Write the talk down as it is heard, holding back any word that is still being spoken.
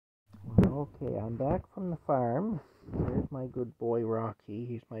Okay, I'm back from the farm. There's my good boy Rocky.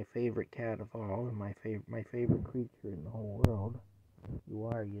 He's my favorite cat of all, and my favorite creature in the whole world. You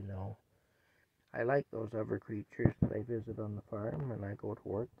are, you know. I like those other creatures that I visit on the farm, and I go to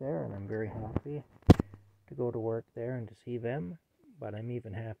work there, and I'm very happy to go to work there and to see them. But I'm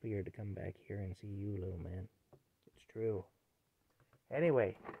even happier to come back here and see you, little man. It's true.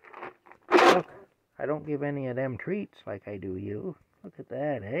 Anyway, look, I don't give any of them treats like I do you. Look at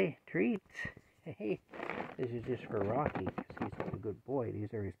that, eh? Treats. Hey, this is just for Rocky, because he's such a good boy.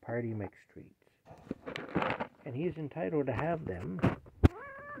 These are his party mix treats. And he's entitled to have them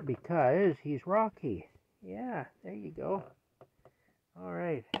because he's Rocky. Yeah, there you go. All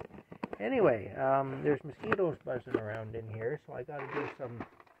right. Anyway, there's mosquitoes buzzing around in here, so I gotta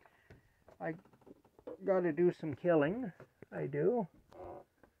do some killing. I do.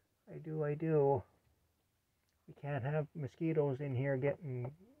 We can't have mosquitoes in here getting,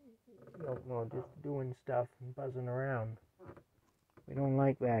 just doing stuff and buzzing around. We don't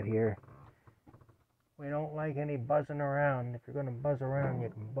like that here. We don't like any buzzing around. If you're going to buzz around, you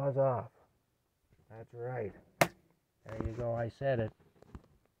can buzz off. That's right. There you go. I said it.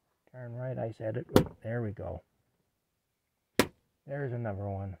 Turn right. I said it. There we go. There's another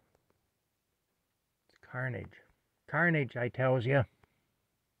one. It's carnage. Carnage, I tells you.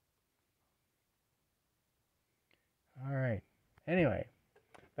 All right. Anyway,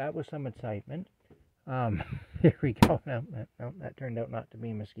 that was some excitement. Here we go. No, that turned out not to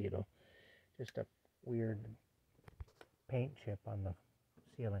be a mosquito. Just a weird paint chip on the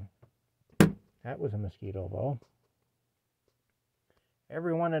ceiling. That was a mosquito, though.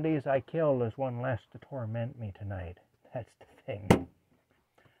 Every one of these I kill is one less to torment me tonight. That's the thing.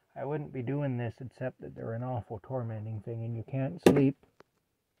 I wouldn't be doing this except that they're an awful tormenting thing, and you can't sleep.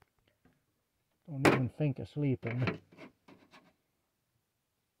 Don't even think of sleeping.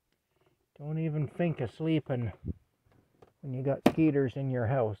 Don't even think of sleeping when you got skeeters in your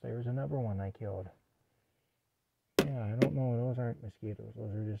house. There's another one I killed. Yeah, I don't know. Those aren't mosquitoes.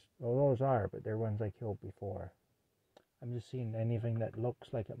 Those are just, well, those are, but they're ones I killed before. I'm just seeing anything that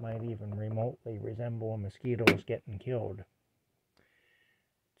looks like it might even remotely resemble a mosquito is getting killed.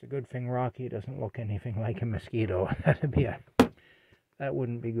 It's a good thing Rocky doesn't look anything like a mosquito. That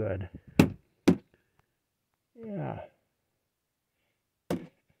wouldn't be good. Yeah.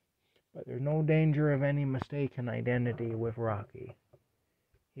 But there's no danger of any mistaken identity with Rocky.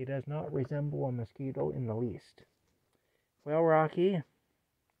 He does not resemble a mosquito in the least. Well, Rocky,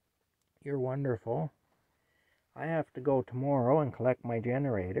 you're wonderful. I have to go tomorrow and collect my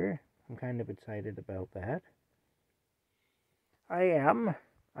generator. I'm kind of excited about that. I am.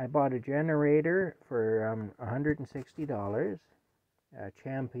 I bought a generator for $160. A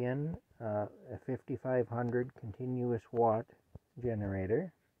Champion, a 5500 continuous watt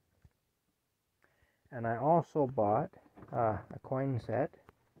generator. And I also bought a coin set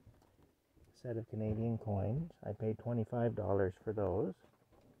of Canadian coins. I paid $25 for those.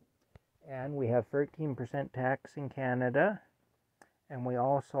 And we have 13% tax in Canada. And we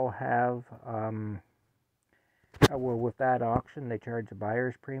also have, well, with that auction, they charge a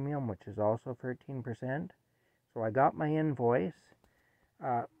buyer's premium, which is also 13%. So I got my invoice.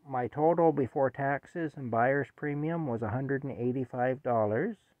 My total before taxes and buyer's premium was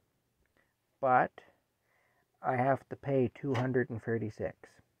 $185. But I have to pay $236.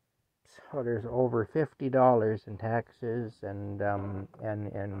 So there's over $50 in taxes and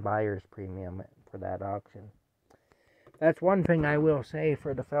buyer's premium for that auction. That's one thing I will say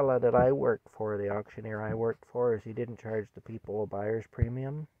for the fella that I worked for, the auctioneer I worked for, is he didn't charge the people a buyer's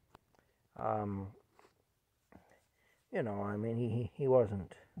premium. I mean, he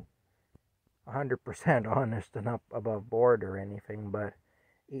wasn't 100% honest and up above board or anything, but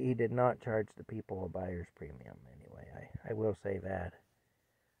he did not charge the people a buyer's premium anyway. I will say that.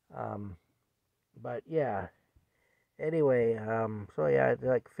 But yeah. Anyway, so yeah, it's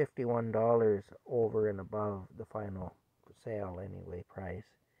like $51 over and above the final sale anyway price.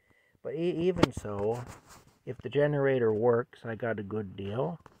 But even so, if the generator works, I got a good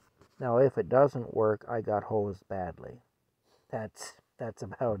deal. Now, if it doesn't work, I got hosed badly. That's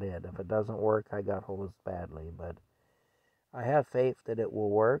about it. If it doesn't work, I got hosed badly. But I have faith that it will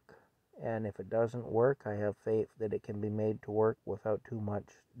work. And if it doesn't work, I have faith that it can be made to work without too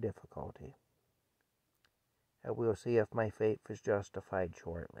much difficulty. And we'll see if my faith is justified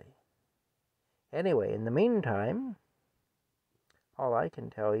shortly. Anyway, in the meantime, all I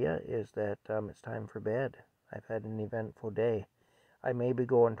can tell you is that it's time for bed. I've had an eventful day. I may be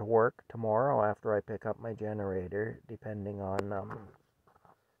going to work tomorrow after I pick up my generator, depending on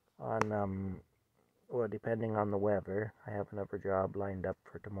depending on the weather. I have another job lined up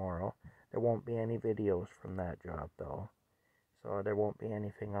for tomorrow. There won't be any videos from that job though. So there won't be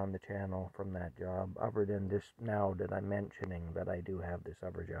anything on the channel from that job other than this now that I'm mentioning that I do have this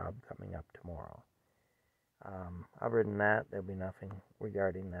other job coming up tomorrow. Other than that, there'll be nothing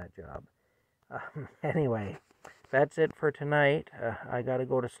regarding that job. Anyway, that's it for tonight. I gotta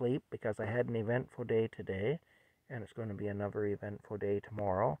go to sleep because I had an eventful day today, and it's going to be another eventful day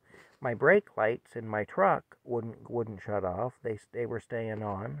tomorrow. My brake lights in my truck wouldn't shut off. They were staying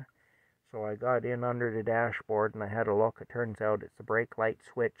on. So I got in under the dashboard and I had a look. It turns out it's the brake light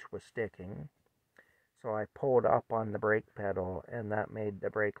switch was sticking. So I pulled up on the brake pedal and that made the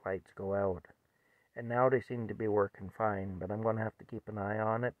brake lights go out. And now they seem to be working fine, but I'm going to have to keep an eye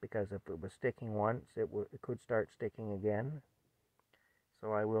on it because if it was sticking once, it could start sticking again.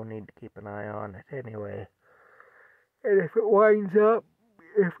 So I will need to keep an eye on it anyway. And if it winds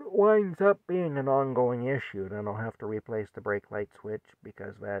up being an ongoing issue, then I'll have to replace the brake light switch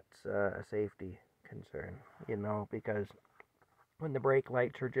because that's a safety concern, you know, because when the brake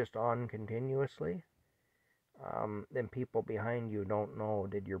lights are just on continuously, then people behind you don't know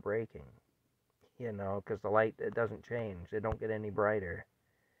that you're braking, you know, because the light, it doesn't change. They don't get any brighter.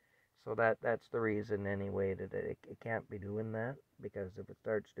 So that's the reason anyway that it can't be doing that, because if it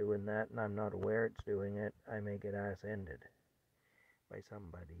starts doing that and I'm not aware it's doing it, I may get ass-ended by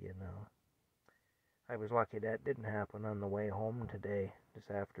somebody, you know. I was lucky that didn't happen on the way home today,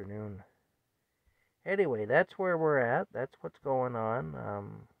 this afternoon. Anyway, that's where we're at. That's what's going on.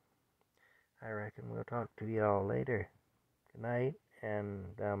 I reckon we'll talk to y'all later. Good night, and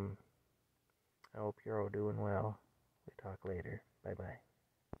I hope you're all doing well. We talk later. Bye-bye.